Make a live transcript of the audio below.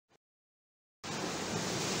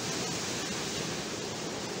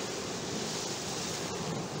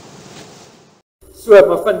So,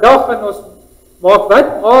 maar vandag gaan ons maak wat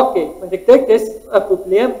maak het, want ek dink dis 'n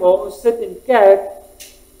probleem waar ons sit in kerk,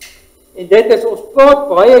 en dit is, ons praat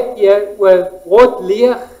baie keer oor word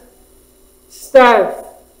leeg, sterf,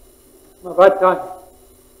 maar wat dan?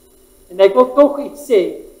 En ek wil tog iets sê,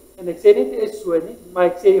 en ek sê nie dit is so nie, maar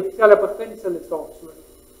ek sê die selfe beginsel is dalk so,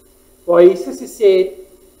 waar Jesus gesê het,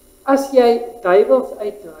 as jy duiwels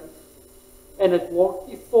uitdryf, en het word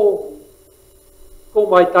nie vol nie,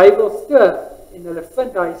 kom hy duiwels terug, en hulle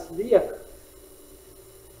vind hy is leeg.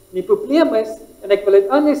 En die probleem is, en ek wil dit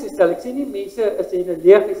anders stel, ek sê nie mense as jy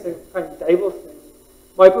leeg is, gaan die duiwels nie.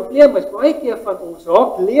 Maar die probleem is, baie keer van ons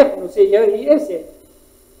raak leeg, en ons sê, ja, hier is hy.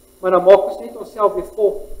 Maar dan maak ons net onsself weer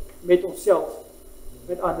vol met onsself,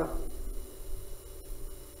 met ander.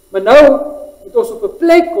 Maar nou, moet ons op 'n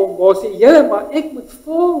plek kom, waar sê, ja, maar ek moet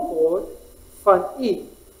vol word van u.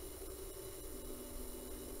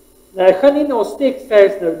 Nou, ek gaan nie na ons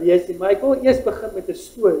teksvers nou lees nie, maar ek wil eers begin met 'n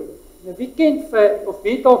storie. Nou, wie ken of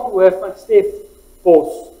wie het al gehoor van Stef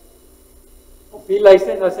Bos? Of wie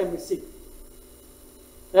luister na sy musiek?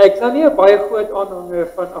 Nou, ek sal nie 'n baie groot aanhanger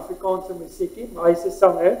van Afrikaanse musiek nie, maar hy is 'n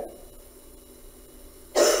sanger.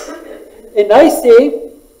 En hy sê,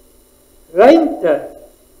 ruimte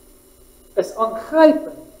is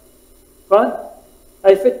aangrypend, want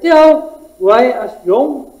hy vertel hoe hy as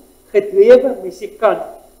jong gedrewe musikant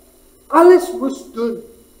alles moes doen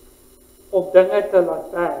om dinge te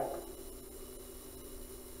laat werk.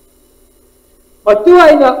 Maar toe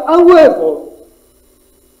hy nou ouer word,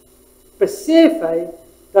 besef hy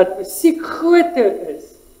dat musiek groter is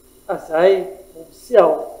as hy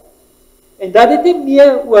homself. En dat dit nie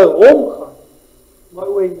meer oor hom gaan, maar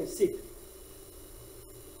oor die musiek.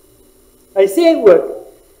 Hy sê ook,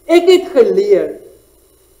 ek het geleer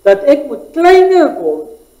dat ek moet kleiner word,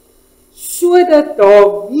 sodat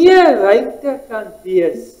daar meer ruimte kan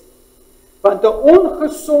wees. Want 'n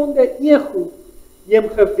ongesonde ego neem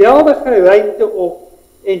geweldige ruimte op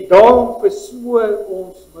en daarom versmoor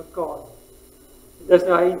ons mekaar. Dis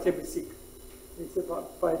nou hy se musiek. Dit is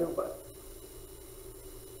baie wat.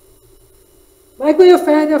 Maar ek wil jou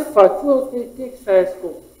verder vat, voor ons by die teksvers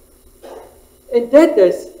kom. En dit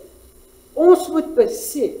is, ons moet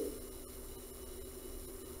besef,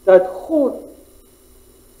 dat God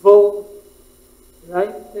wil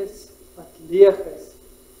ruimtes wat leeg is.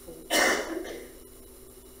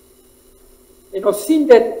 En ons sien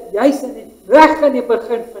dit, juist in die reg in die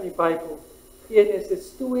begin van die Bybel, Genesis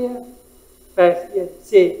 2, vers 1,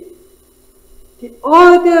 sê, die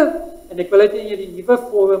aarde, en ek wil dit in die nuwe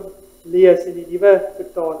vorm lees, in die nuwe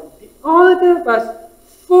vertaling, die aarde was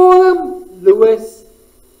vormloos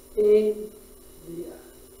en leeg.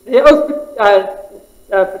 Die ou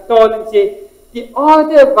vertaling sê, die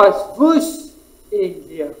aarde was woes en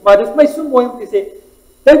leeg. Maar dit is my so mooi om te sê,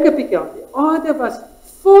 dink 'n bietjie aan, die aarde was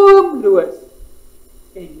vormloos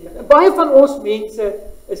en leeg. En baie van ons mense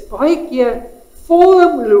is baie keer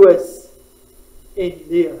vormloos en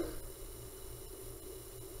leeg.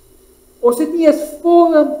 Ons het nie eens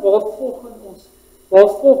vorm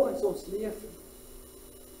waarvolgens ons leef.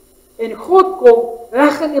 En God kom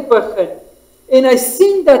reg in die begin en hy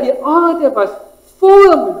sien dat die aarde was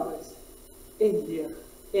vormloos en leeg.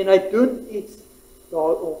 En hy doen iets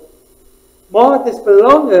daarop. Maar het is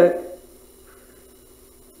belangrik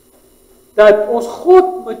dat ons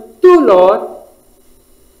God moet toelaat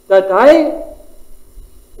dat hy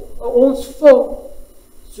ons vul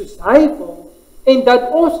soos hy wil en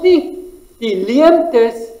dat ons nie die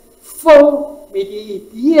leemtes vul met die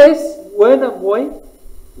idees, hoor nou mooi,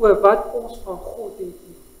 oor wat ons van God het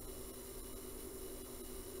nie.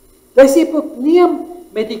 Dis die probleem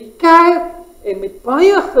met die kerk en met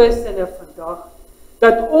baie Christene vandag,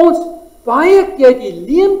 dat ons baie keer die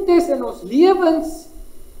leemtes in ons lewens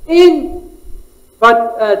en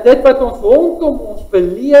dit wat ons rondom ons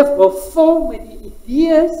beleef wil vul met die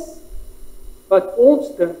idees wat ons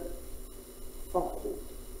dink van God.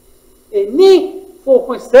 En nie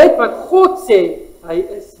volgens dit wat God sê hy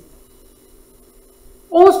is nie.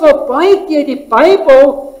 Ons wil baie keer die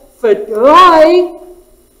Bybel verdraai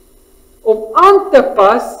om aan te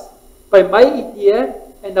pas by my idee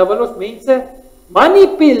en dan wil ons mense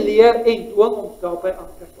manipuleer en dwing om daarby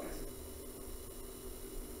aan te pas.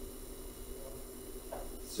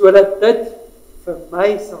 Sodat dit vir my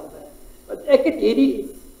sal werk. Want ek het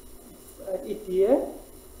hierdie idee,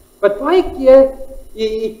 wat baie keer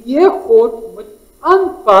die idee God moet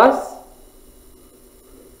aanpas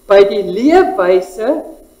by die leefwyse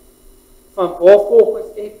van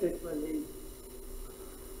waarvolgens ek dit wil hê.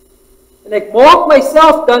 En ek maak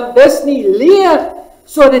myself dan dus nie leeg,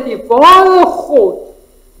 sodat die ware God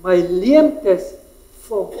my leemtes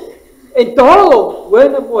vul. En daarom, hoor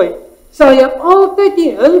nou mooi, sal jy altyd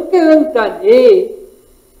die hinkering dan hê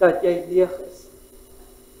dat jy leeg is.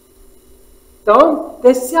 Dan,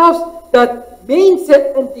 dis selfs dat mense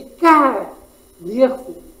in die kerk leeg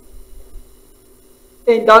voel.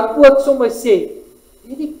 En dan ook sommer sê,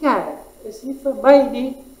 hierdie kerk is nie vir my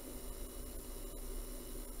nie,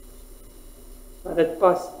 maar dit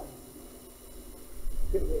pas my.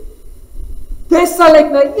 Dis sal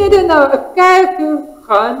ek nou eerder na 'n kerk toe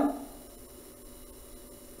gaan,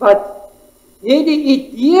 wat hierdie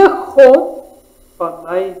idee God van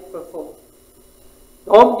my vervul.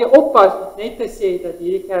 Daarom jy oppas om net te sê dat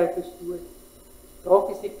hierdie kerk is dood. Dalk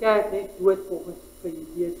is die kerk net dood volgens vir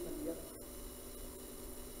idees van jou.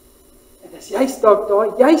 En as juist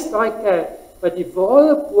daai kerk wat die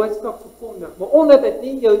ware boodskap verkondig, maar omdat dit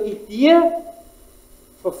nie jou idee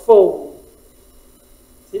vervul,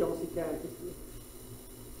 sê ons die kerk is dood.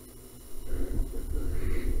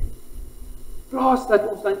 Plaas dat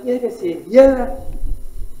ons dan eerder sê, Here,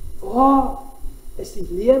 waar is die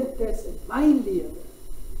leemtes in my lewe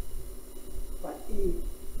wat U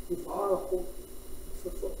die ware God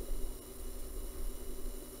vervul?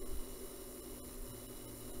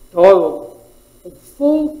 Daarom, om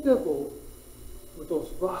vol te word, moet ons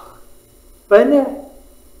wag binne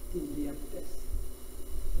die leemtes.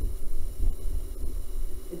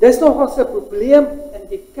 En dis nogals 'n probleem in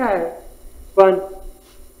die kerk, want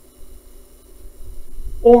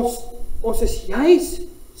ons is juis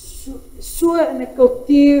so in 'n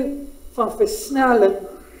kultuur van versnelling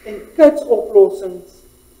en kitsoplossings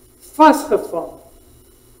vasgevang,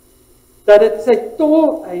 dat dit sy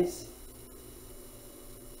tol eis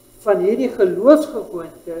van hierdie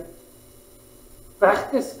geloofsgewoonte weg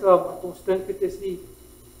te skram, want ons dink dit is nie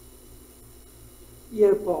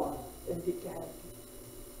eerbaar in die kerk.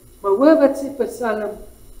 Maar hoor wat sê Psalm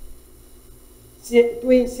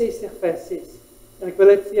 62 vers 6, en ek wil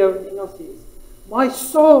dit vir jou in Engels lees. My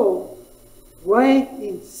soul wait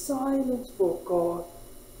in silence for God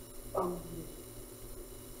only.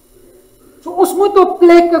 So ons moet op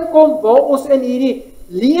plekke kom waar ons in hierdie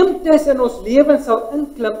leemtes in ons lewens sal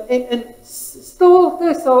inklim en in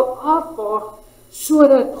stilte sal afwag,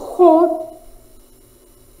 sodat God,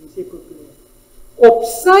 dis die probleem, op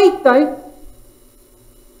sy tyd,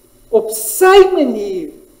 op sy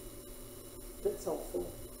manier, dit sal volg.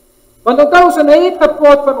 Want onthou ons het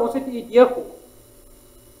gepraat van ons het 'n idee God,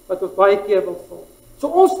 wat ons baie keer wil volg. So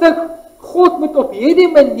ons dink, God moet op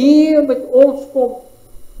hierdie manier met ons kom,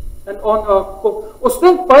 en kom. Ons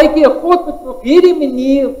dink baie keer, God moet op hierdie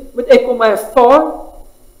manier, moet ek kom ervaar,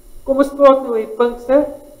 kom ons praat nou die Pinkster,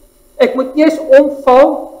 ek moet eers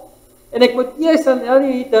omval, en ek moet eers aan al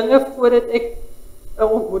die dinge, voordat ek 'n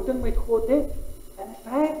ontmoeting met God het, en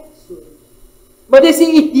dit werk so. Maar dis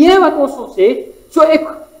die idee wat ons het, so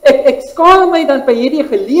ek skaal my dan by hierdie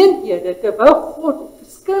geleenthede, terwyl God op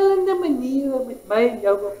verskillende maniere met my en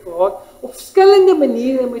jou wil praat, op verskillende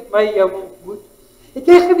maniere met my en jou wil ontmoet. Het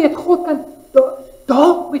jy geweet, God kan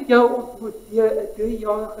dalk met jou ontmoet, deur 'n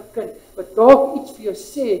 3-jarige kind, wat dalk iets vir jou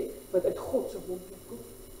sê, wat uit God se mond kom.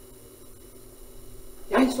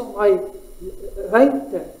 Jy sal my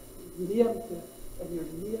ruimte, leemte in jou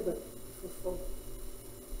lewe vervul.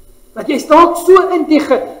 Want jy is dalk so in die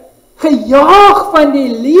gejaag van die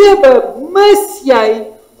lewe, mis jy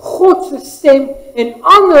God se stem en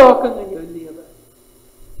aanraking in jou lewe.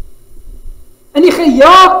 In die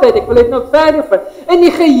gejaagdheid, ek wil dit nou verder vat, in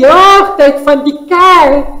die gejaagdheid van die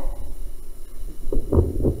kerk,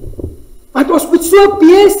 want ons moet so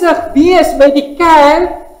besig wees met die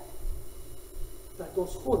kerk, dat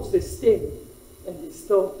ons God se stem in die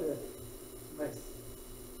stilte mis.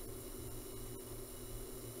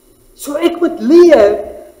 So ek moet leer,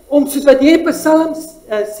 om soos wat hier Psalm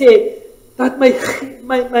sê, dat my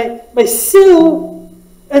siel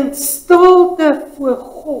in stilte voor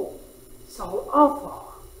God sal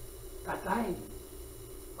afwag, dat hy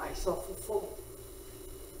my sal vervul,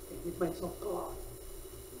 en met my sal praat,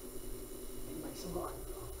 en my sal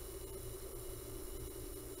aanraak.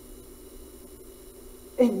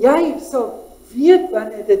 En jy sal weet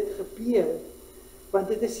wanneer dit gebeur, want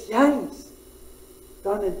dit is juist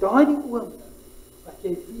dan in daardie oomblik wat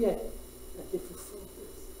jy weet dat jy vervul is.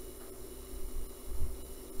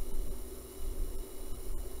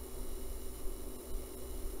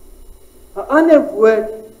 'n ander woord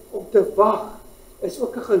om te wag is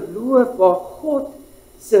ook 'n geloof waar God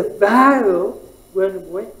se wêreld, hoor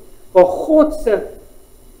mooi, waar God se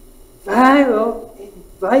wêreld en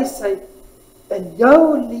wysheid in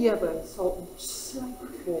jou lewe sal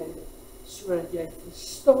ontsluit word, sodat jy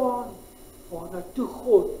verstaan waarna toe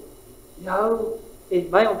God jou en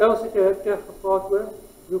my, onthou as ek terug gepraat oor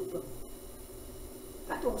roeping.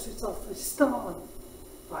 dat ons dit sal verstaan,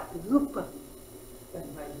 wat roeping in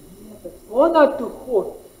my lewe, waarna toe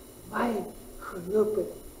God my geroep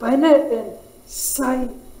het, binne in sy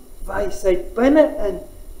wysheid, binne in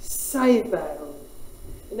sy wêreld.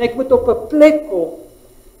 En ek moet op 'n plek kom,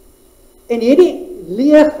 en hierdie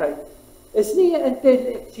leegheid is nie 'n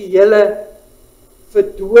intellektuele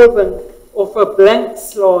verdowing of 'n blink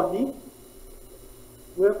slaan nie.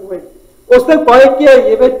 Hoor mooi. Ons dink baie keer,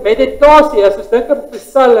 jy weet, meditasie, as ons dink aan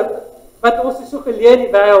Psalm, wat ons is so geleer in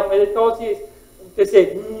die wêreld, meditasie is om te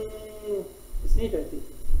sê, is nie dit nie.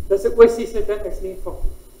 Dis 'n oosiese ding, is nie van.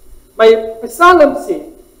 Maar Psalm sê,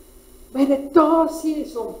 meditasie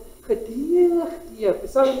is om gedurig deur,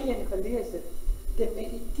 Psalm 1 gelees het, te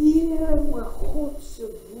mediteer oor God se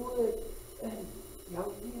woord in jou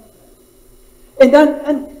lewe. En dan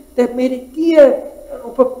in te mediteer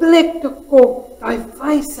op 'n plek te kom, daai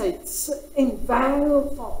wysheid en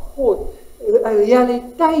wêreld van God, 'n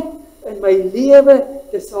realiteit in my lewe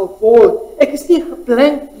te sal word. Ek is nie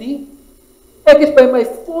geblink nie. Ek is by my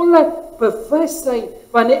volle bewustheid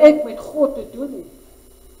wanneer ek met God te doen het.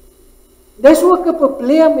 Dis ook 'n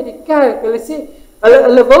probleem met die kerk. Hulle sê,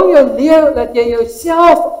 hulle wil jou leer dat jy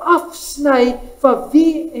jouself afsny van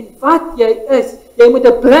wie en wat jy is. Jy moet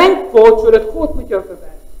 'n blank word sodat God met jou kan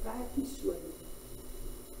werk. Werk nie so nie.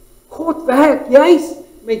 God werk juis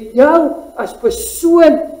met jou as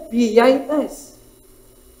persoon wie jy is,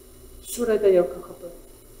 sodat hy jou kan gebruik.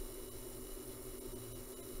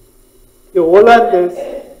 Die Hollanders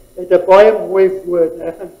het 'n baie mooi woord.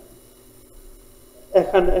 Ek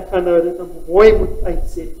gaan nou dit mooi moet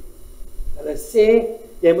uitset. Hulle sê,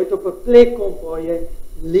 jy moet op 'n plek kom waar jy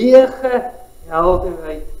leege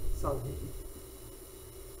helderheid sal hê.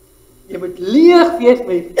 Jy moet leeg wees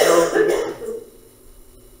met helderheid.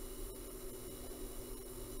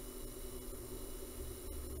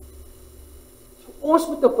 So, ons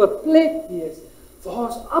moet op 'n plek wees waar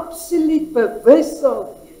ons absoluut bewus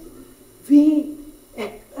sal wees wie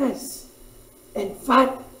ek is en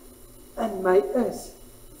wat in my is,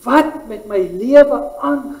 wat met my lewe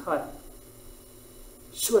aangaan,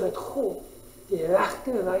 sodat God die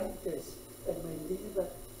regte ruimtes in my lewe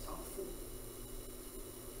sal voel.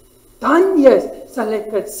 Dan eers sal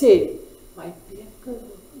ek dit sê, my beker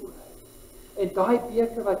loop oor. En daai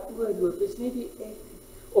beker wat oorloop, is nie die ek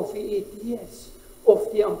of die idees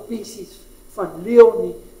of die ambisies van Leon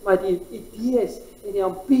nie, maar die idees en die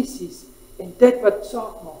ambisies en dit wat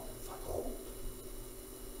saak maak van God.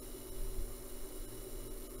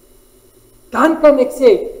 Dan kan ek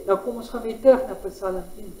sê, nou kom ons gaan weer terug na Psalm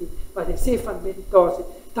 1 toe, wat hy sê van meditasie.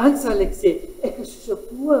 Dan sal ek sê, ek is soos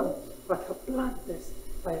 'n boom wat geplant is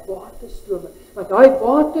by waterstrome. Want daai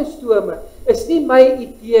waterstrome is nie my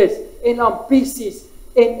idees en ambisies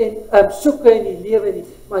en soeke in die lewe nie,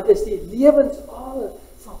 maar dit is die lewensader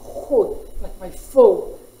van God wat my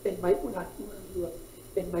vul en my laat oorloop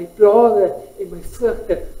en my blare en my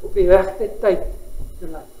vrugte op die regte tyd te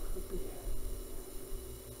laat gebeur.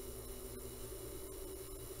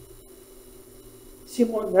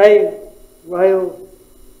 Simon Weil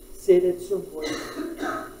sê dit so mooi.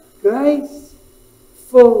 Grace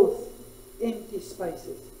fills empty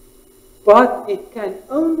spaces, but it can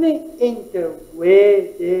only enter where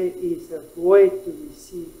there is a void to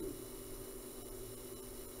receive it.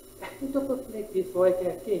 Ek moet op 'n plek wees waar ek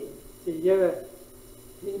erken, sê Here,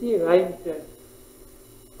 hierdie ruimte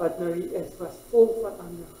wat nou hier is, was vol van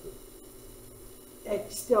ander goed. Ek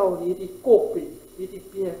stel hierdie koppie, hierdie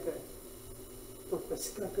beker tot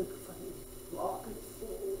beskikking van U. Maak dit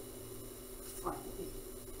vol van U.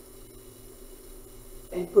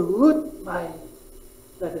 En behoed my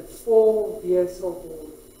dat dit vol weer sal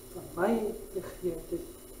word van my begeertes,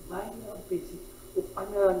 my ambisies of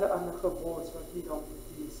ander gewors wat nie dan moet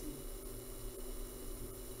wees nie.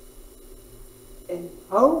 En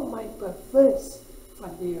hou my bewus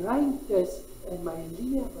van die ruimtes in my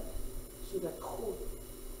lewe, sodat God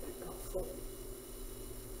dit kan vul.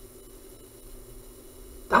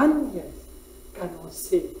 Dan kan ons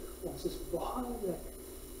sê, ons is waarlik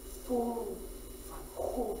vol van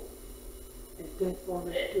God en dit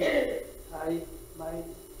waarna toe hy my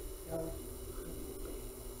jou geroep het.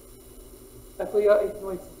 Ek wil jou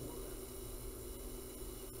uitnooi vanmôre.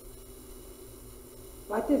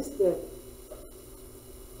 Wat is dit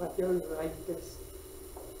wat jou ruimtes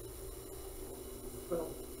vul?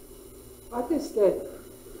 Wat is dit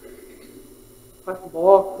wat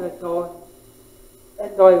maak dat daar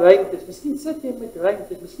in daai ruimtes, miskien sit jy met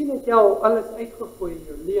ruimtes, miskien het jy al alles uitgegooi in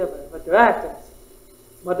jou lewe wat reg is,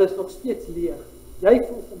 maar dit is nog steeds leeg. Jy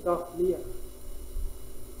voel vandag leeg.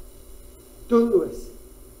 Doelloos.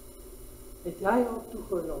 Het jy al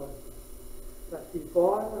toegelaat dat die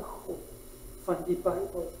ware God van die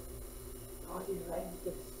Bybel daardie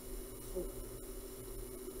ruimtes vol.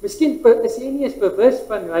 Miskien is jy nie eens bewus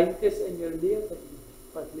van ruimtes in jou lewe nie,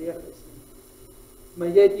 wat leeg is nie.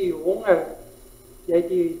 Maar jy het die honger, jy het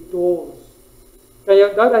die dors. Kan jy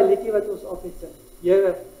onthou daai liedjie wat ons altyd sing?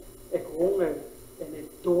 Here, ek honger en ek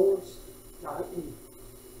dors na U.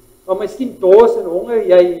 Maar miskien dors en honger,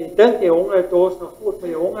 jy dink jy honger en dors na God,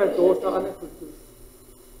 maar jy honger en dors na ander goed toe.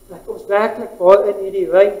 Dat ons werklik waar in hierdie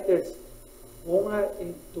ruimtes honger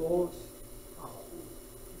en dors na God,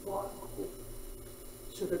 die ware God,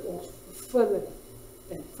 sodat ons vervulling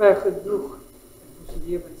en vergenoeg in ons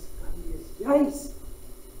lewens kan wees. Juis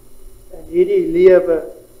in hierdie lewe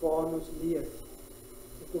waarin ons leef,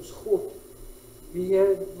 het ons God meer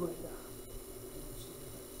nodig in ons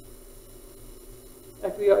lewe.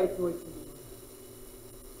 Ek wil jou uitnooi vanmôre,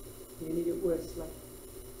 jy nie jou oë sluit.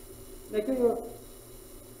 En ek wil jou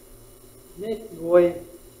net nooi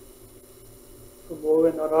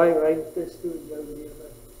vanmôre na daai ruimtes toe in jou lewe,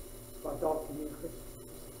 wat dalk leeg is.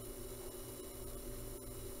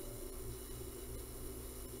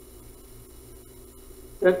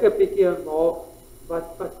 Dink 'n bietjie aan Maak,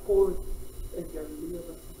 wat kort in jou lewe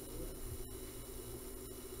vanmôre.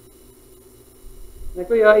 En ek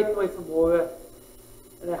wil jou uitnooi vanmôre,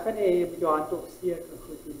 en ek gaan nie hê jy moet jou hand opsteek en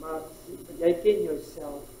goed doen, maar jy ken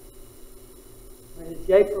jouself. Maar as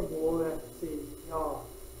jy vanmôre sê, ja,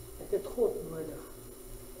 ek het God nodig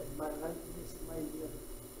in my ruimtes, in my lewe,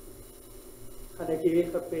 gaan ek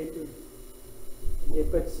hierdie gebed doen, en jy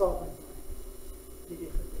bid saam met my,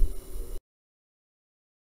 hierdie gebed.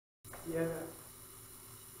 Here,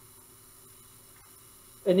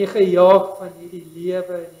 in die gejaag van hierdie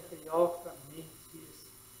lewe, in die gejaag van menswees,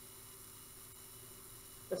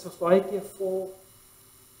 is ons baie keer vol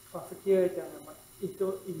van verkeerde dinge, maar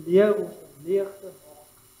U leer ons om leeg te maak,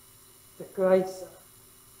 te kruisig.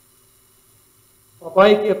 Maar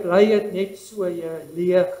baie keer bly dit net so jy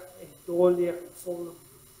leeg en dolleeg en vol om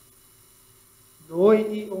wees. Nooi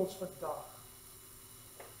U ons vandag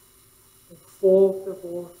om vol te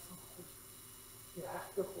word van God, die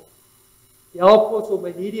regte God. Help ons om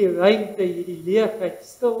in hierdie ruimte, hierdie leegheid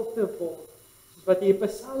stil te word, soos wat die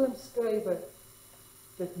Psalm skrywer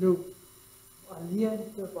dit noem, om alleen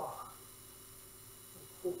te wag op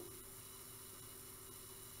God.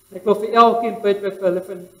 Ek wil vir elkeen bid wat hulle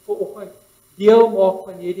vanoggend deel maak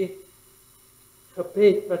van hierdie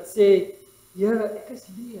gebed wat sê, Here, ek is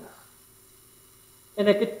leeg.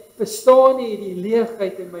 En ek het verstaan nie die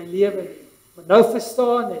leegheid in my lewe nie, maar nou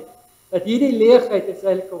verstaan ek dat hierdie leegheid is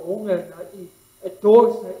eintlik 'n honger na U, 'n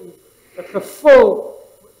dors na U, wat gevul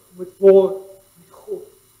moet word met God.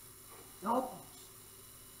 Help ons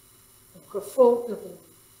om gevul te word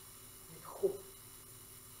met God,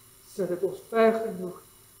 sodat ons ver genoeg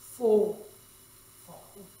vol van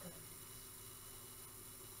God kan wees.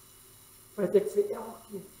 Want ek vir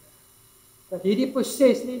elkeen, dat hierdie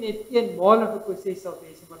proses nie net eenmalige proses sal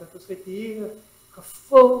wees, maar dat ons gedurig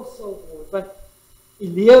gevul sal word, want U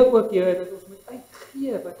leer ook, Here, dat ons moet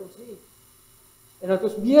uitgee wat ons het. En dat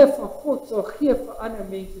ons meer van God sal gee vir ander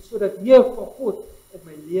mense, sodat meer van God in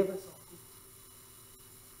my lewe sal kom.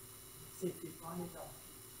 Ek sê vir baie dankie.